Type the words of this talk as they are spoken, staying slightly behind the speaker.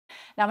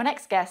Now, my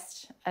next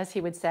guest, as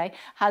he would say,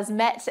 has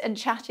met and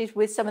chatted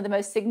with some of the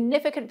most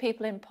significant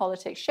people in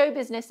politics, show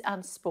business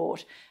and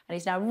sport. And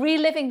he's now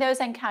reliving those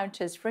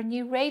encounters for a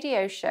new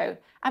radio show.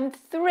 I'm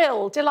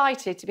thrilled,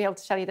 delighted to be able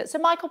to tell you that Sir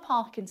Michael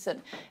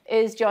Parkinson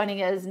is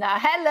joining us now.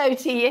 Hello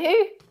to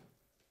you.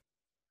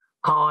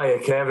 Hi,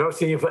 Kev. I've not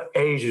seen you for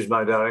ages,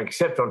 my darling,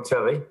 except on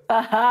telly.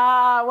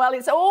 Well,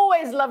 it's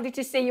always lovely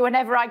to see you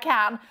whenever I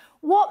can.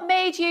 What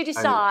made you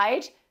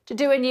decide to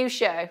do a new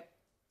show?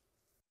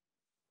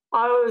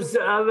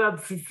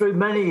 For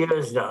many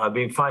years now, I've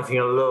been fighting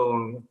a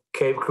lone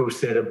Cape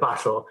Crusader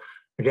battle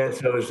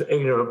against those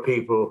ignorant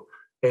people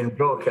in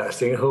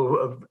broadcasting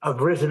who have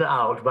written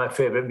out my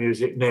favourite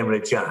music,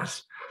 namely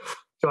jazz.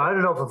 So I had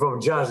an offer from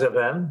Jazz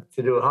FM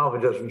to do half a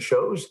dozen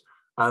shows.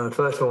 And the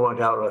first one went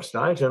out last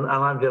night, and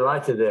I'm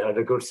delighted they had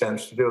a good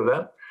sense to do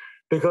that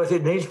because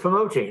it needs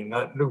promoting.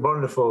 That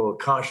wonderful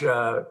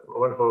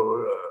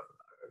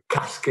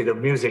cascade of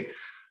music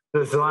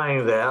that's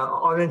lying there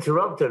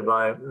uninterrupted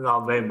by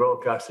our main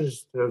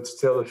broadcasters, to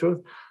tell the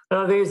truth.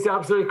 And I think it's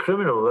absolutely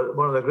criminal that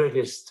one of the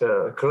greatest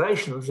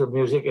collections of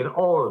music in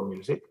all of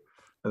music,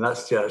 and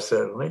that's jazz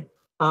certainly,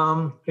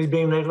 is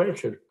being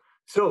neglected.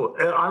 So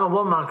I'm a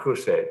one-man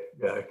crusade.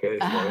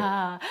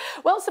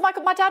 Well, Sir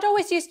Michael, my dad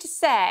always used to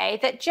say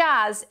that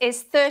jazz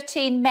is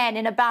 13 men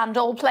in a band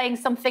all playing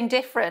something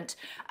different.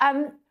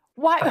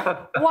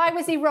 Why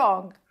was he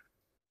wrong?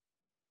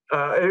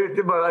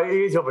 Well,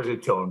 he's obviously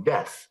tone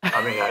deaf.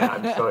 I mean,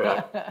 I'm sorry,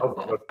 I'm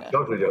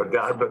not with your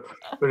dad, but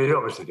he's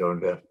obviously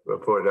tone deaf,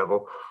 poor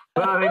devil.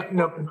 But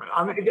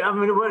I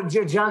mean,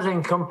 jazz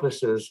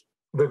encompasses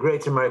the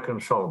Great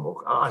American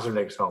Songbook as an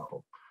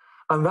example.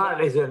 And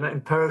that is an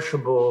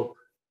imperishable,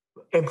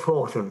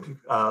 important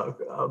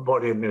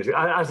body of music,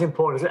 as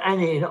important as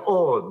any in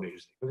all of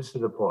music. This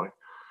is the point.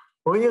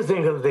 When you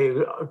think of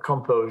the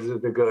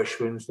composers, the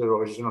Gershwins, the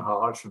Rodgers and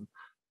Harts, and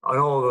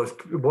all those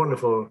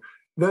wonderful,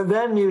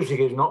 their music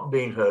is not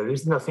being heard.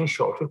 It's nothing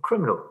short of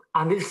criminal.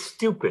 And it's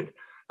stupid.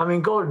 I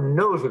mean, God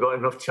knows we've got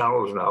enough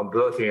channels now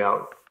blurting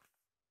out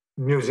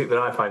music that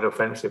I find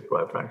offensive,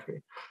 quite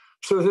frankly.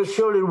 So there's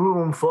surely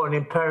room for an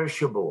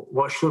imperishable,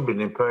 what should be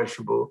an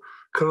imperishable,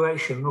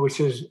 collection which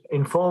has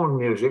informed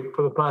music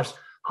for the past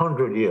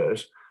 100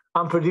 years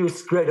and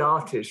produced great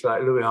artists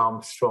like Louis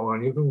Armstrong,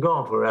 and you can go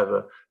on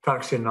forever,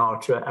 Frank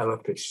Sinatra, Ella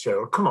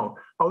Fitzgerald. Come on,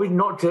 are we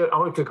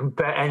to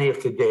compare any of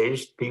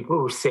today's people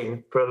who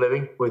sing for a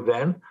living with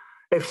them?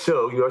 If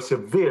so, you're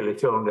severely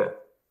tone deaf.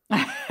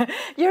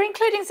 You're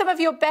including some of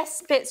your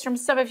best bits from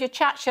some of your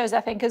chat shows,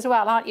 I think, as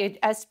well, aren't you?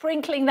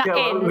 Sprinkling that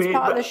as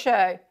part of the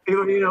show.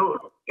 You know,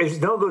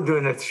 it's no good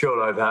doing a show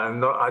like that and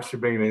not actually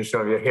bringing in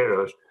some of your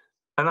heroes.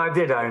 And I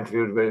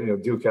interviewed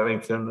with Duke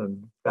Ellington,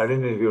 and I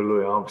didn't interview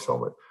Louis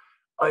Armstrong, but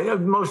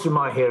most of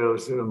my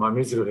heroes, my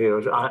musical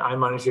heroes, I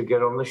managed to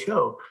get on the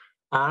show,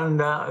 and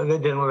they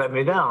didn't let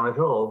me down at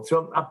all.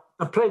 So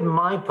I played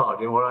my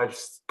part in what I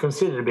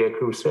consider to be a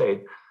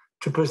crusade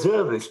to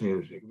preserve this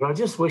music. But I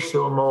just wish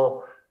there were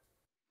more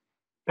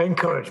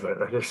encouragement,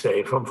 let us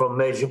say, from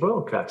major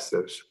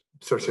broadcasters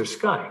such as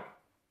Sky.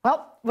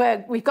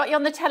 Well, we've got you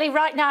on the telly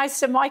right now,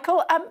 Sir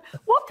Michael.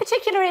 What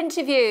particular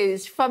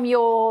interviews from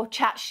your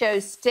chat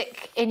shows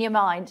stick in your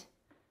mind?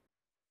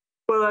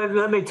 Well,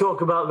 let me talk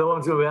about the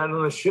ones that we had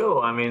on the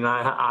show. I mean,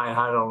 I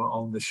had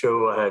on the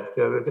show, I had,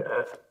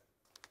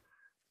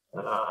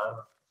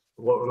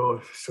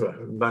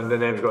 the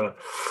name's going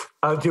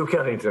on, Duke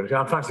Ellington.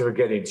 I'm practically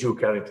forgetting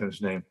Duke Ellington's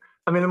name.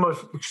 I mean, the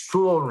most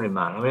extraordinary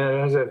man. I mean, he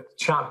has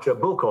a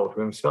book all to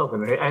himself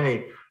in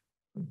any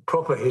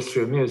proper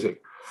history of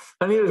music.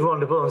 And he was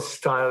wonderful and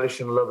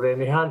stylish and lovely.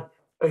 And he had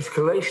a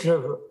collection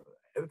of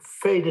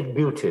faded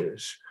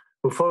beauties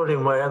who followed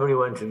him wherever he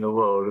went in the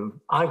world. And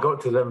I got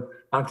to them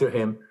and to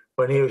him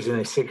when he was in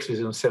his 60s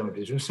and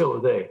 70s, and so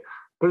were they.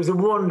 But it was a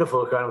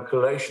wonderful kind of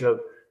collection of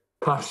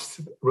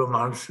past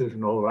romances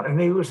and all that. And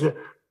he was a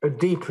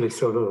deeply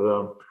sort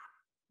of,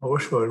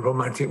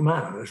 romantic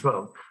man as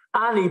well.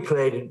 And he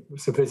played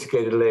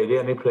Sophisticated Lady,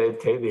 and he played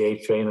Take the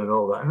A-Train and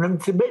all that. And then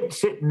to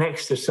sit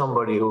next to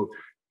somebody who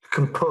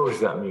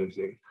composed that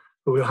music,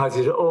 who has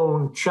his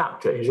own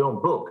chapter, his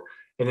own book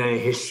in any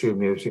history of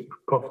music,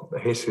 proper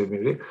history of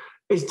music,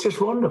 it's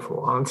just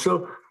wonderful. And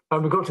so I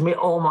got to meet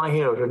all my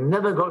heroes. I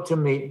never got to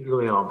meet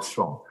Louis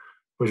Armstrong,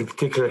 who was a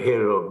particular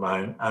hero of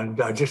mine, and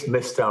I just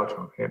missed out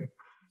on him.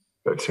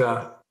 But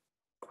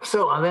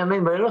so I mean,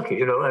 I'm very lucky,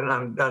 you know,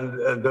 and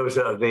those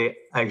are the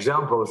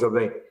examples of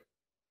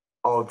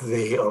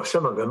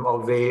some of them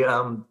of the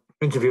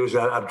interviews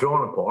that I've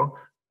drawn upon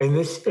in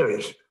this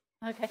series.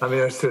 Okay. I mean,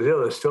 as to the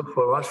other stuff,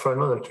 well, that's for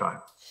another time.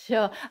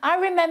 Sure. I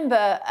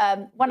remember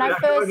when I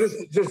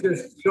first...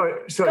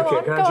 Sorry,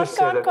 Kate, can I just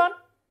say that... Go on.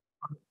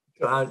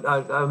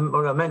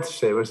 What I meant to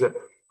say was that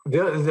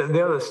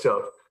the other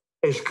stuff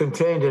is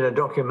contained in a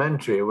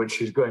documentary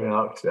which is going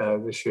out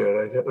this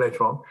year,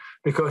 later on,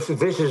 because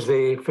this is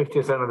the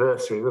 50th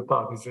anniversary of the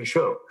Parkinson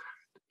Show.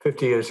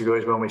 50 years ago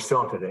is when we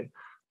started it.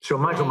 So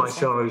Michael, my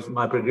son, who's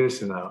my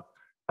producer now,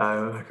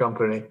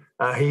 company.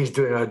 He's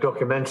doing a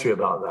documentary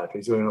about that.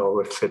 He's doing all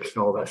the tips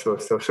and all that sort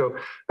of stuff. So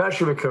that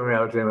should be coming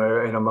out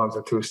in a month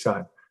or two's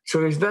time.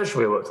 So that should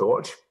be worth to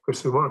watch,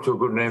 because there's one or two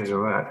good names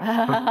in that.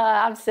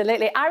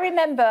 Absolutely. I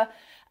remember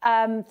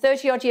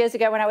 30-odd years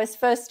ago when I was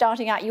first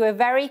starting out, you were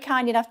very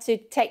kind enough to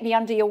take me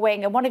under your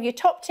wing. And one of your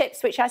top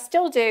tips, which I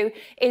still do,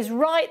 is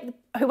write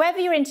whoever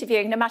you're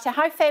interviewing, no matter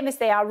how famous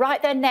they are,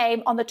 write their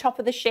name on the top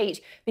of the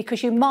sheet,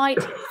 because you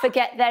might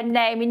forget their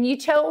name. And you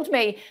told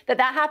me that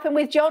happened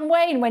with John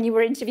Wayne when you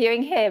were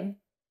interviewing him.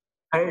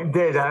 I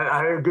did.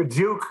 The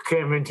Duke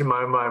came into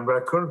my mind, but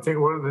I couldn't think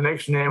what the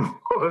next name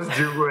was,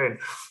 Duke Wayne.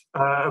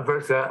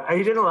 But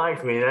he didn't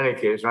like me in any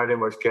case, and I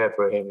didn't much care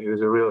for him. He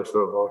was a real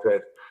sort of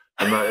hot-head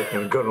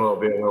American gun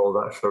lobby and all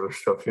that sort of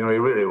stuff. You know, he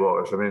really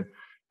was. I mean,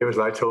 it was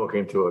like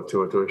talking to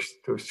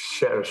a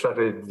sheriff,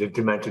 slightly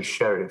demented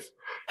sheriff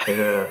in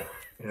an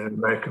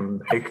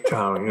American hick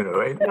town. You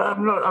know,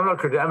 I'm not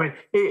critical. I mean,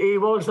 he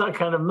was that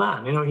kind of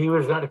man. You know, he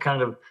was that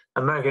kind of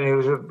American. He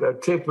was a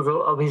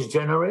typical of his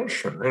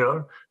generation. You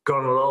know,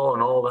 gun law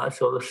and all that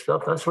sort of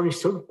stuff. That's what he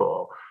stood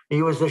for.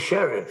 He was the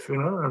sheriff. You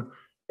know, and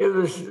it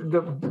was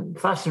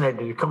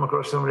fascinating to come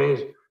across somebody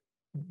as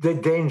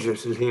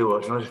dangerous as he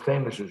was and as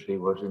famous as he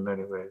was in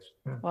many ways.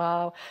 Yeah.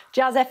 Wow.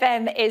 Jazz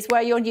FM is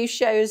where your new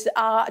shows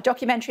are, a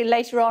documentary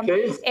later on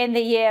in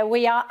the year.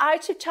 We are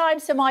out of time,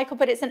 Sir Michael,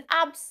 but it's an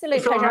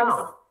absolute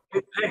pleasure.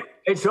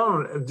 It's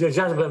on. Jazz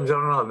FM's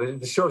on now.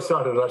 The show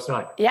started last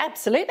night. Yeah,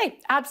 absolutely.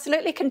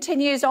 Absolutely.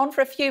 Continues on for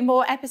a few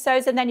more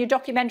episodes, and then your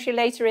documentary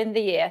later in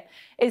the year.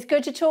 It's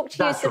good to talk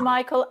to you, Sir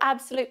Michael.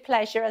 Absolute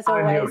pleasure, as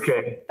always.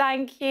 Okay.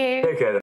 Thank you. Take care.